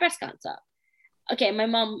still had breast cancer. Okay, my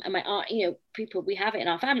mum and my aunt, people, we have it in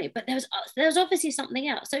our family, but there's obviously something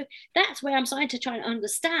else. So that's where I'm starting to try and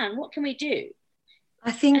understand, what can we do?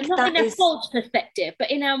 I think and not that in a false perspective,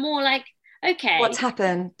 but in a more like, okay, what's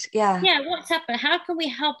happened? Yeah, what's happened? How can we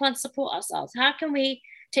help and support ourselves? How can we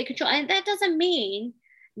take control? And that doesn't mean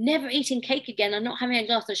never eating cake again and not having a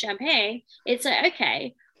glass of champagne. It's like,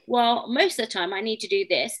 okay, well, most of the time I need to do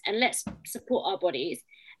this, and let's support our bodies.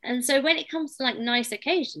 And so when it comes to like nice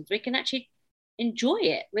occasions, we can actually enjoy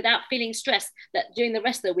it without feeling stressed that during the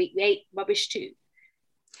rest of the week we ate rubbish too.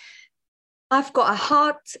 I've got a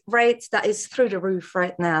heart rate that is through the roof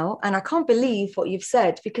right now, and I can't believe what you've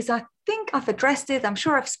said, because I think I've addressed it. I'm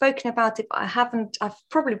sure I've spoken about it, but I haven't. I've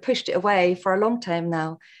probably pushed it away for a long time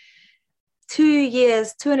now. 2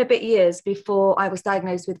 and a bit years before I was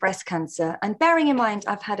diagnosed with breast cancer, and bearing in mind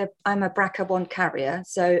I'm a BRCA1 carrier,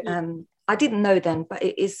 so I didn't know then, but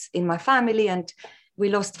it is in my family, and we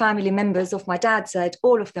lost family members of my dad's side,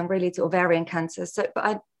 all of them really to ovarian cancer. So,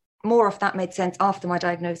 but more of that made sense after my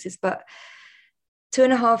diagnosis. But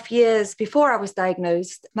 2.5 years before I was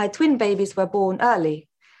diagnosed, my twin babies were born early,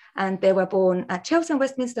 and they were born at Chelsea and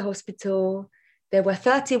Westminster Hospital. They were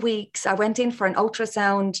 30 weeks. I went in for an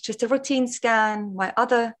ultrasound, just a routine scan. My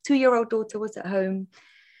other 2-year-old daughter was at home.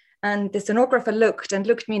 And the sonographer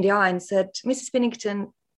looked me in the eye and said, Mrs.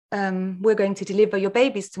 Binnington, we're going to deliver your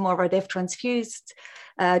babies tomorrow. They've transfused.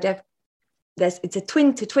 It's a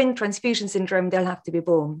twin-to-twin transfusion syndrome. They'll have to be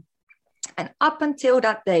born. And up until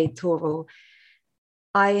that day, Toral,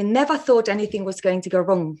 I never thought anything was going to go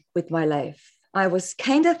wrong with my life. I was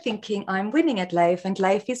kind of thinking I'm winning at life and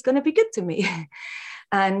life is going to be good to me.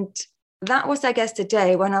 And that was, I guess, the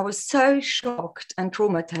day when I was so shocked and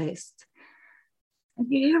traumatized. And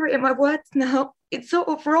you hear it in my words now. It sort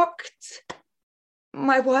of rocked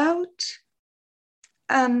my world.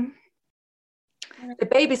 The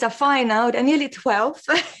babies are fine now. They're nearly 12.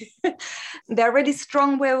 They're really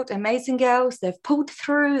strong-willed, amazing girls. They've pulled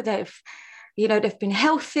through. They've been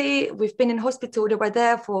healthy. We've been in hospital. They were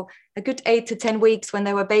there for a good 8 to 10 weeks when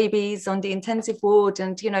they were babies on the intensive ward.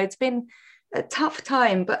 And, it's been a tough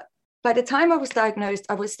time. But by the time I was diagnosed,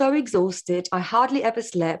 I was so exhausted. I hardly ever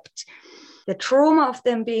slept. The trauma of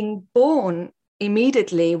them being born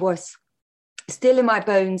immediately was still in my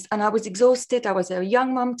bones. And I was exhausted. I was a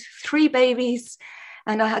young mum to 3 babies.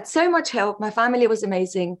 And I had so much help. My family was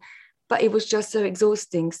amazing. But it was just so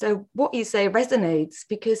exhausting. So what you say resonates,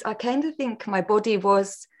 because I kind of think my body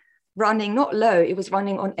was running not low, it was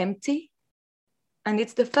running on empty. And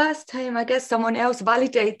it's the first time, I guess, someone else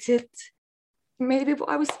validated maybe what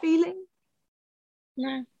I was feeling.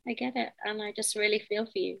 No, I get it. And I just really feel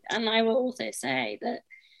for you. And I will also say that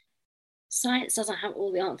science doesn't have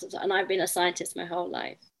all the answers. And I've been a scientist my whole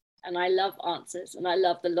life. And I love answers and I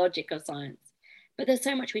love the logic of science. But there's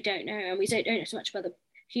so much we don't know. And we don't know so much about the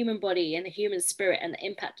human body and the human spirit and the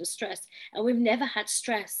impact of stress. And we've never had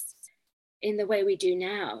stress in the way we do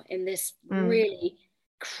now, in this really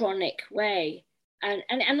chronic way. And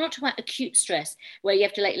I'm not talking about acute stress where you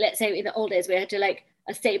have to, like, let's say in the old days, we had to, like,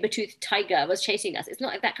 a saber-toothed tiger was chasing us. It's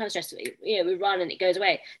not like that kind of stress. We run and it goes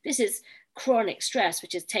away. This is chronic stress,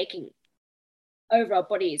 which is taking over our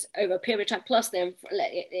bodies over a period of time, plus the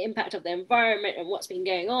impact of the environment and what's been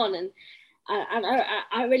going on. And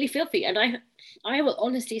I really feel for you. And I will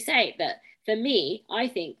honestly say that for me, I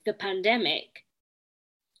think the pandemic,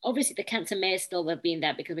 obviously the cancer may have still have been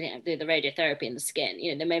there because we didn't do the radiotherapy in the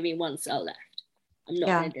skin. There may be one cell left. I'm not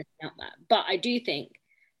going to discount that. But I do think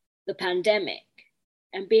the pandemic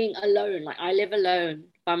and being alone, like I live alone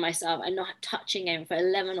by myself and not touching anyone for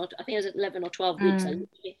 11 or I think it was 11 or 12 weeks. I didn't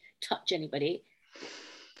touch anybody.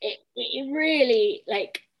 It really,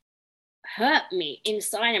 like, hurt me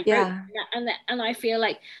inside and broke. And I feel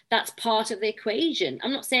like that's part of the equation.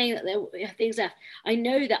 I'm not saying that there are things left. I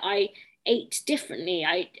know that I ate differently.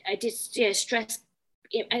 I did stress,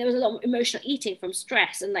 and there was a lot of emotional eating from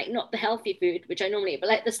stress, and, like, not the healthy food which I normally eat, but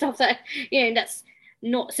like the stuff that that's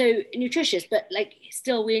not so nutritious, but, like,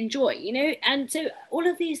 still we enjoy, and so all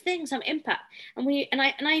of these things have impact. And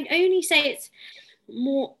I only say it's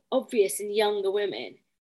more obvious in younger women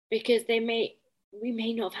because we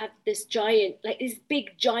may not have this giant, like, these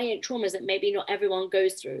big giant traumas that maybe not everyone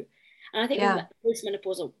goes through. And I think with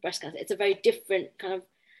postmenopausal breast cancer, it's a very different kind of,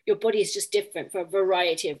 your body is just different for a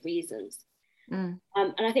variety of reasons. And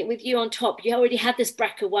I think with you on top, you already had this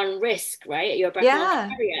BRCA1 risk, right? You're a BRCA1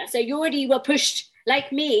 carrier. So you already were pushed,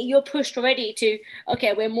 like me, you're pushed already to,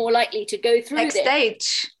 okay, we're more likely to go through next this.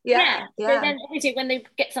 Stage. So then obviously when they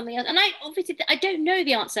get something else, and I don't know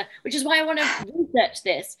the answer, which is why I want to research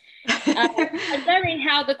this. And learning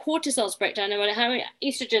how the cortisols break down and how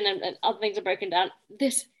estrogen and other things are broken down,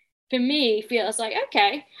 this for me feels like,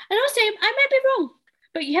 okay. And also I might be wrong,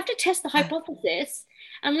 but you have to test the hypothesis.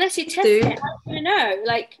 Unless you test it, how do you know?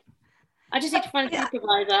 Like, I just need to find a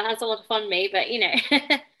supervisor, have someone to fund me, but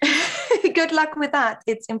Good luck with that.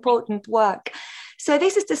 It's important work. So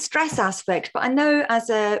this is the stress aspect, but I know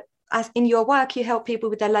as in your work, you help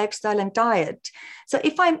people with their lifestyle and diet. So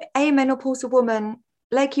if I'm a menopausal woman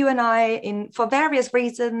like you and I, for various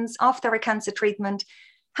reasons, after a cancer treatment,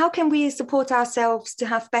 how can we support ourselves to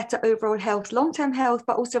have better overall health, long-term health,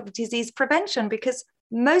 but also disease prevention? Because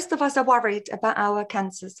most of us are worried about our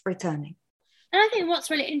cancers returning. And I think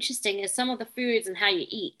what's really interesting is some of the foods and how you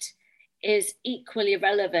eat is equally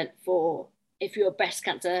relevant for if you're a breast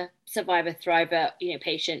cancer survivor, thriver,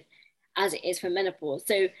 patient, as it is for menopause.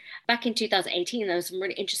 So back in 2018, there was some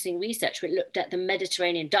really interesting research which looked at the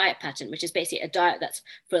Mediterranean diet pattern, which is basically a diet that's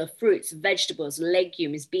full of fruits, vegetables,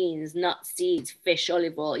 legumes, beans, nuts, seeds, fish,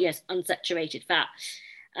 olive oil, yes, unsaturated fat.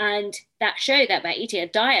 And that showed that by eating a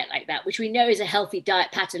diet like that, which we know is a healthy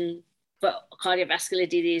diet pattern for cardiovascular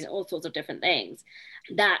disease, all sorts of different things,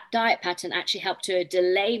 that diet pattern actually helped to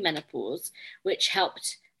delay menopause, which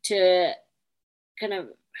helped to kind of,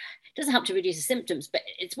 doesn't help to reduce the symptoms, but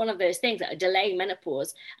it's one of those things that delaying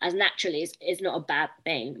menopause as naturally is not a bad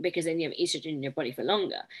thing, because then you have estrogen in your body for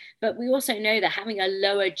longer. But we also know that having a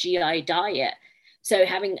lower GI diet, so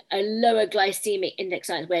having a lower glycemic index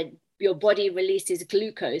where your body releases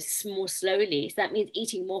glucose more slowly, so that means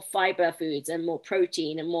eating more fiber foods and more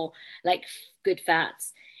protein and more like good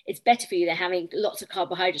fats, it's better for you than having lots of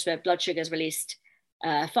carbohydrates where blood sugar is released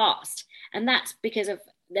fast. And that's because of,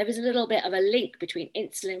 there is a little bit of a link between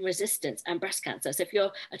insulin resistance and breast cancer. So if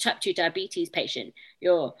you're a type 2 diabetes patient,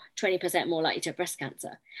 you're 20% more likely to have breast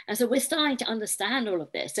cancer. And so we're starting to understand all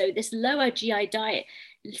of this. So this lower GI diet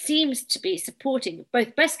seems to be supporting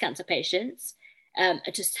both breast cancer patients,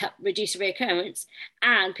 to help reduce reoccurrence,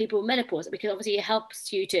 and people with menopause, because obviously it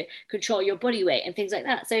helps you to control your body weight and things like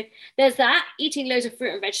that. So there's that. Eating loads of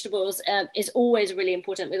fruit and vegetables is always really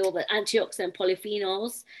important with all the antioxidant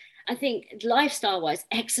polyphenols. I think lifestyle-wise,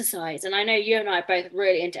 exercise, and I know you and I are both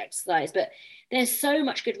really into exercise, but there's so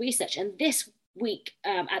much good research. And this week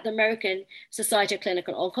at the American Society of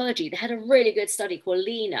Clinical Oncology, they had a really good study called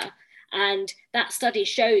LENA. And that study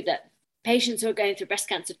showed that patients who are going through breast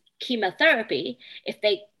cancer chemotherapy, if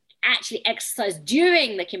they actually exercise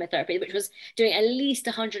during the chemotherapy, which was doing at least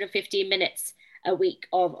 150 minutes a week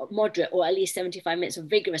of moderate or at least 75 minutes of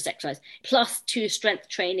vigorous exercise, plus 2 strength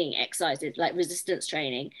training exercises like resistance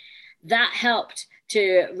training, that helped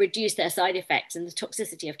to reduce their side effects and the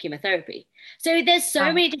toxicity of chemotherapy. So there's so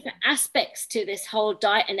many different aspects to this whole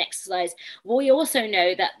diet and exercise. We also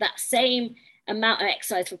know that that same amount of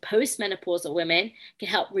exercise for postmenopausal women can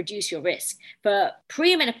help reduce your risk. For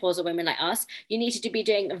premenopausal women like us, you need to be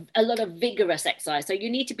doing a lot of vigorous exercise. So you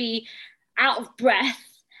need to be out of breath,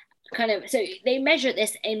 kind of, so they measure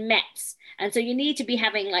this in METs. And so you need to be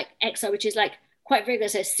having like exercise, which is like quite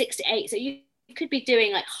vigorous, so 6 to 8. So you could be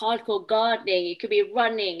doing like hardcore gardening, you could be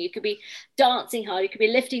running, you could be dancing hard, you could be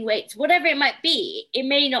lifting weights, whatever it might be. It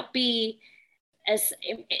may not be as,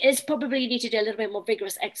 it's probably you need to do a little bit more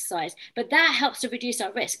vigorous exercise, but that helps to reduce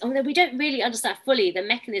our risk. Although we don't really understand fully the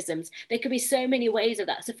mechanisms, there could be so many ways of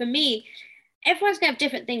that. So for me, everyone's gonna have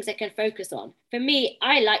different things they can focus on. For me,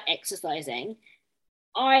 I like exercising.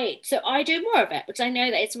 I do more of it because I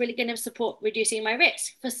know that it's really going to support reducing my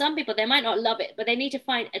risk. For some people, they might not love it, but they need to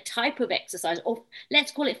find a type of exercise, or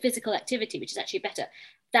let's call it physical activity, which is actually better,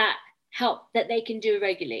 that they can do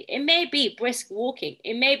regularly. It may be brisk walking.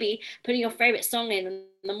 It may be putting your favorite song in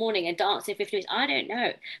the morning and dancing 50 minutes. I don't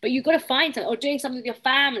know, but you've got to find something, or doing something with your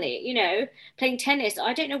family, you know, playing tennis.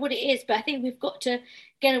 I don't know what it is, but I think we've got to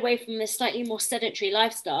get away from this slightly more sedentary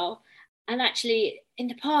lifestyle. And actually, in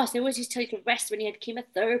the past, they always used to tell you to rest when you had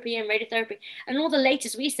chemotherapy and radiotherapy. And all the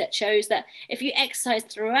latest research shows that if you exercise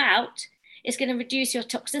throughout, it's going to reduce your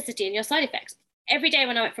toxicity and your side effects. Every day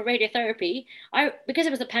when I went for radiotherapy, because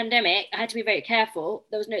it was a pandemic, I had to be very careful.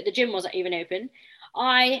 The gym wasn't even open.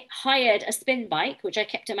 I hired a spin bike, which I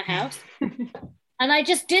kept in my house. And I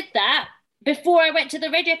just did that before I went to the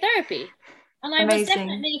radiotherapy. And I was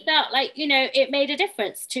definitely felt like, you know, it made a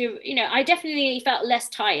difference to, you know, I definitely felt less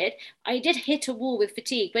tired. I did hit a wall with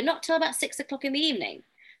fatigue, but not till about 6 o'clock in the evening.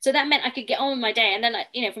 So that meant I could get on with my day. And then,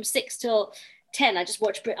 you know, from 6 till 10, I just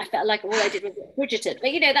watched, I felt like all I did was Bridgerton.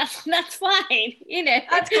 But, you know, that's fine, you know.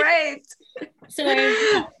 That's great. So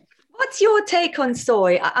yeah. What's your take on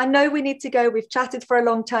soy? I know we need to go. We've chatted for a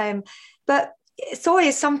long time, but soy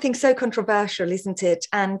is something so controversial, isn't it?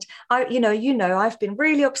 And I've been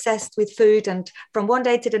really obsessed with food, and from one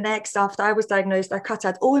day to the next, after I was diagnosed, I cut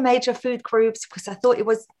out all major food groups because I thought it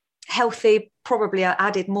was healthy. Probably I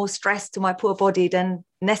added more stress to my poor body than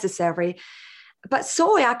necessary. But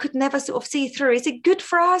soy, I could never sort of see through. Is it good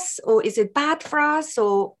for us, or is it bad for us,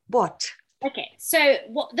 or what? Okay, so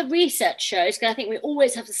what the research shows, because I think we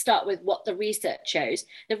always have to start with what the research shows.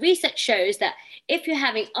 The research shows that if you're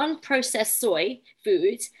having unprocessed soy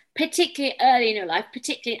foods, particularly early in your life,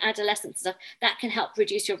 particularly in adolescence and stuff, that can help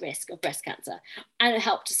reduce your risk of breast cancer and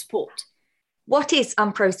help to support. What is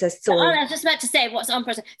unprocessed soy? I was just about to say what's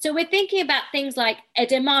unprocessed. So we're thinking about things like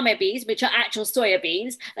edamame beans, which are actual soya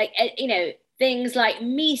beans, like, you know, things like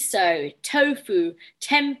miso, tofu,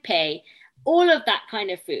 tempeh, all of that kind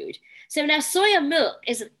of food. So now soya milk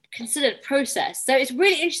is considered process. So it's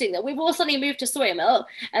really interesting that we've all suddenly moved to soya milk,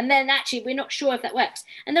 and then actually we're not sure if that works.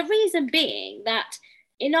 And the reason being that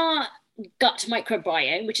in our gut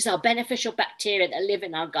microbiome, which is our beneficial bacteria that live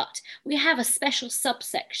in our gut, we have a special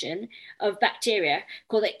subsection of bacteria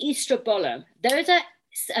called the estrobolome. Those are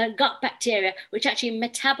gut bacteria which actually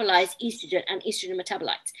metabolize estrogen and estrogen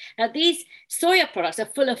metabolites. Now, these soya products are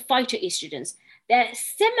full of phytoestrogens. They're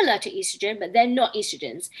similar to estrogen, but they're not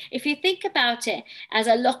estrogens. If you think about it as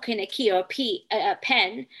a lock in a key or a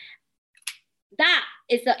pen, that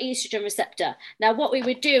is the estrogen receptor. Now, what we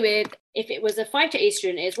would do if it was a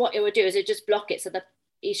phytoestrogen is what it would do is it just block it so the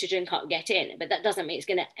estrogen can't get in, but that doesn't mean it's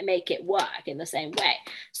going to make it work in the same way.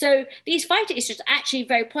 So these phytoestrogens are actually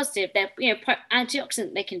very positive. They're,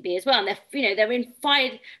 antioxidant they can be as well. And they're in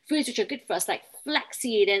foods which are good for us, like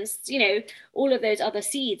flaxseed and, all of those other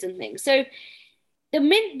seeds and things. So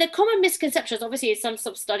the common misconceptions, obviously, is some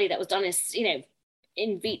sort of study that was done is,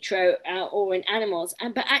 in vitro or in animals,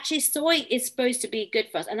 but actually soy is supposed to be good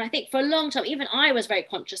for us. And I think for a long time, even I was very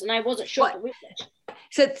conscious and I wasn't sure.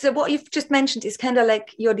 So what you've just mentioned is kind of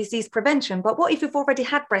like your disease prevention, but what if you've already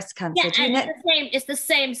had breast cancer? It's the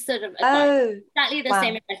same sort of advice. Exactly the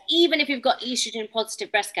same advice, even if you've got estrogen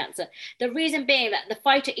positive breast cancer. The reason being that the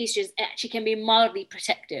phytoestrogens actually can be mildly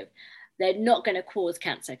protective. They're not going to cause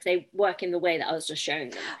cancer because they work in the way that I was just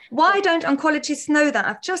showing them. Why don't oncologists know that?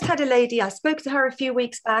 I've just had a lady, I spoke to her a few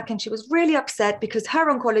weeks back and she was really upset because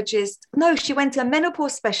her oncologist, she went to a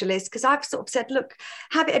menopause specialist because I've sort of said, look,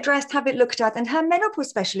 have it addressed, have it looked at. And her menopause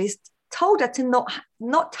specialist told her to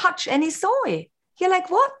not touch any soy. You're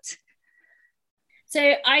like, what? So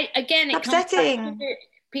it upsetting. Comes back to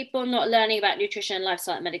people not learning about nutrition and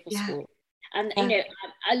lifestyle at medical school. And,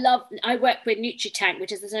 I work with NutriTank,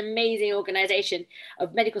 which is this amazing organization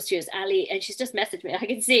of medical students, Ali, and she's just messaged me, I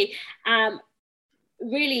can see,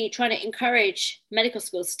 really trying to encourage medical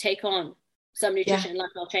schools to take on some nutrition and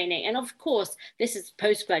lifestyle training. And of course, this is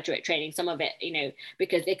postgraduate training, some of it,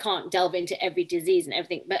 because they can't delve into every disease and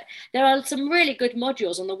everything. But there are some really good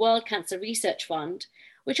modules on the World Cancer Research Fund,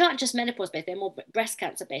 which aren't just menopause-based, they're more breast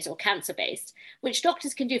cancer-based or cancer-based, which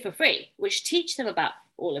doctors can do for free, which teach them about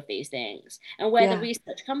all of these things and where the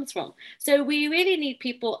research comes from. So we really need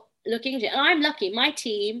people looking into it. And I'm lucky, my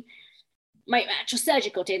team, my actual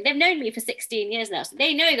surgical team, they've known me for 16 years now. So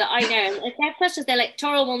they know that I know. And if they have questions, they're like,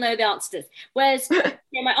 Toral will know the answers. Whereas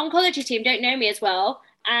my oncology team don't know me as well.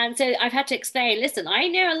 And so I've had to explain, listen, I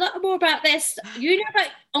know a lot more about this. You know about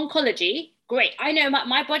oncology. Great. I know about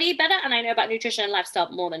my body better and I know about nutrition and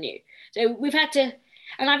lifestyle more than you. So I've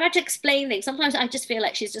had to explain things. Sometimes I just feel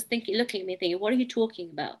like she's just looking at me thinking, what are you talking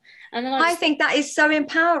about? And then I think that is so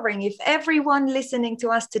empowering. If everyone listening to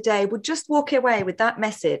us today would just walk away with that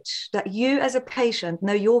message that you as a patient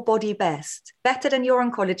know your body best, better than your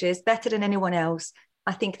oncologist, better than anyone else.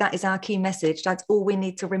 I think that is our key message. That's all we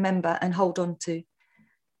need to remember and hold on to.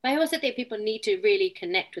 I also think people need to really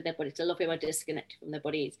connect with their bodies. A lot of people are disconnected from their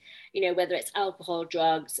bodies, whether it's alcohol,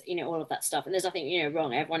 drugs, all of that stuff. And there's nothing,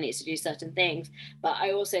 wrong. Everyone needs to do certain things. But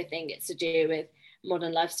I also think it's to do with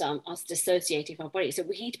modern lifestyle, us dissociating from our bodies. So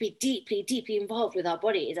we need to be deeply, deeply involved with our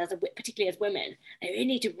bodies, particularly as women. And we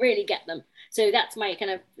need to really get them. So that's my kind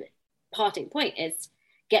of parting point is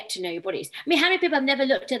get to know your bodies. I mean, how many people have never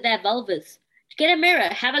looked at their vulvas? Get a mirror,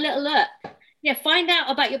 have a little look. Find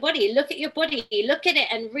out about your body, look at your body, look at it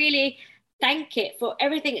and really thank it for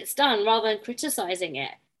everything it's done rather than criticizing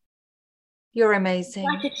it. You're amazing.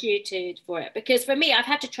 Gratitude for it. Because for me, I've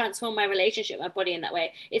had to transform my relationship with my body in that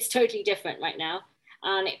way. It's totally different right now.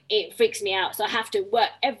 And it freaks me out. So I have to work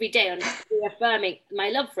every day on reaffirming my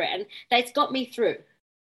love for it. And that's got me through.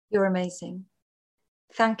 You're amazing.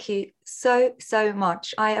 Thank you so, so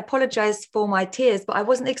much. I apologize for my tears, but I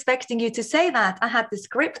wasn't expecting you to say that. I had the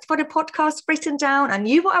script for the podcast written down. I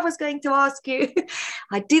knew what I was going to ask you.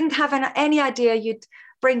 I didn't have any idea you'd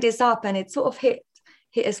bring this up, and it sort of hit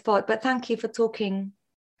a spot. But thank you for talking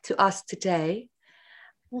to us today.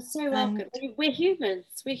 You're so welcome. We're humans.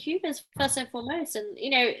 We're humans first and foremost. And,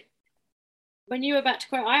 when you were about to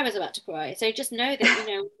cry, I was about to cry. So just know that,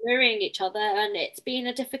 we're mirroring each other, and it's been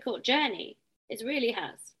a difficult journey. It really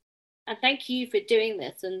has. And thank you for doing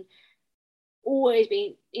this and always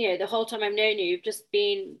been, the whole time I've known you, you've just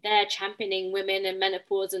been there championing women and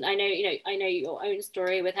menopause. And I know your own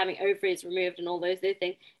story with having ovaries removed and all those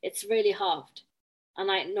things. It's really hard. And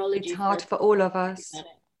I acknowledge you. It's hard for all of us.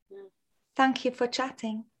 Yeah. Thank you for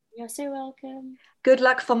chatting. You're so welcome. Good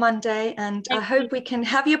luck for Monday. And I hope we can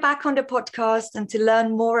have you back on the podcast and to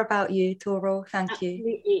learn more about you, Toral. Thank you.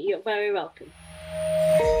 Absolutely. You're very welcome.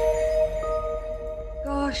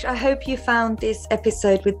 Gosh. gosh, I hope you found this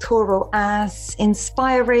episode with Toral as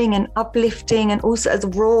inspiring and uplifting and also as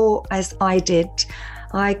raw as I did.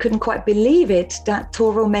 I couldn't quite believe it that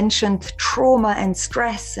Toral mentioned trauma and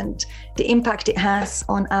stress and the impact it has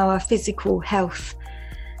on our physical health.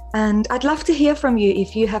 And I'd love to hear from you.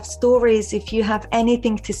 If you have stories, if you have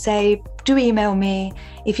anything to say, do email me.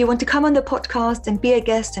 If you want to come on the podcast and be a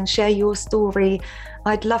guest and share your story,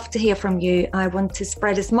 I'd love to hear from you. I want to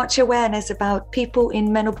spread as much awareness about people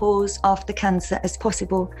in menopause after cancer as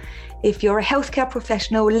possible. If you're a healthcare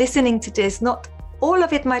professional listening to this, not all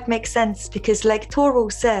of it might make sense because, like Toral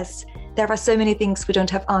says, there are so many things we don't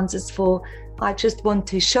have answers for. I just want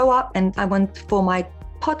to show up, and I want for my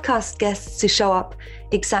podcast guests to show up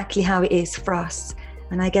exactly how it is for us.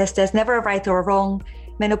 And I guess there's never a right or a wrong.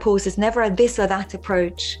 Menopause is never a this or that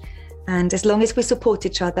approach. And as long as we support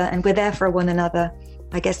each other and we're there for one another,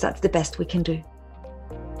 I guess that's the best we can do.